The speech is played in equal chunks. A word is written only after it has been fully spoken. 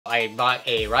I bought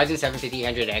a Ryzen 7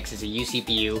 5800X. It's a U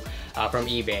CPU from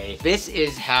eBay. This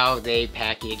is how they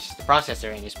packaged the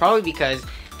processor, and it's probably because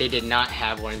they did not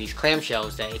have one of these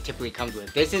clamshells that it typically comes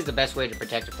with. This is the best way to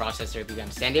protect a processor if you're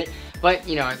gonna send it, but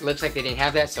you know, it looks like they didn't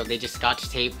have that, so they just scotch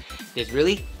taped this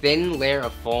really thin layer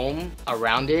of foam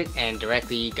around it and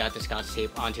directly got the scotch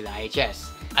tape onto the IHS.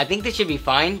 I think this should be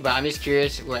fine, but I'm just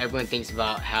curious what everyone thinks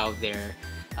about how their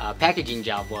packaging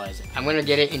job was. I'm gonna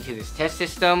get it into this test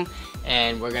system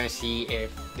and we're gonna see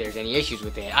if there's any issues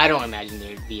with it. I don't imagine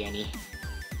there'd be any.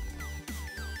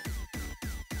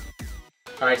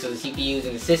 Alright, so the CPU is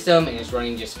in the system and it's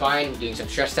running just fine. I'm doing some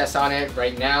stress tests on it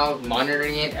right now,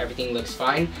 monitoring it, everything looks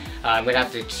fine. I'm gonna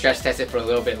have to stress test it for a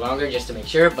little bit longer just to make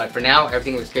sure, but for now,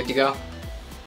 everything looks good to go.